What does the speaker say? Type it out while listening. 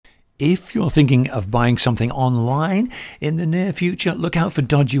if you're thinking of buying something online in the near future, look out for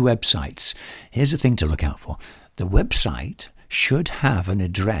dodgy websites. Here's the thing to look out for. The website should have an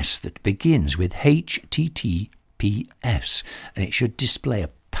address that begins with HTTPS, and it should display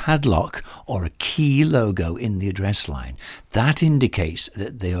a padlock or a key logo in the address line. That indicates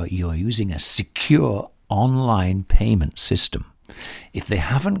that you're using a secure online payment system. If they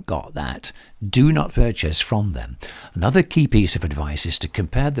haven't got that, do not purchase from them. Another key piece of advice is to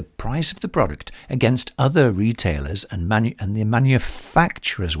compare the price of the product against other retailers and the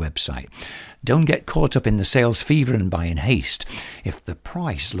manufacturer's website. Don't get caught up in the sales fever and buy in haste. If the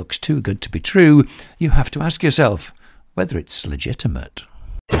price looks too good to be true, you have to ask yourself whether it's legitimate.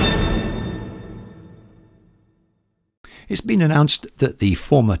 It's been announced that the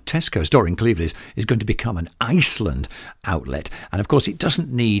former Tesco store in Cleveland is going to become an Iceland outlet. And of course, it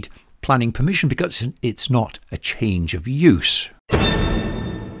doesn't need planning permission because it's not a change of use.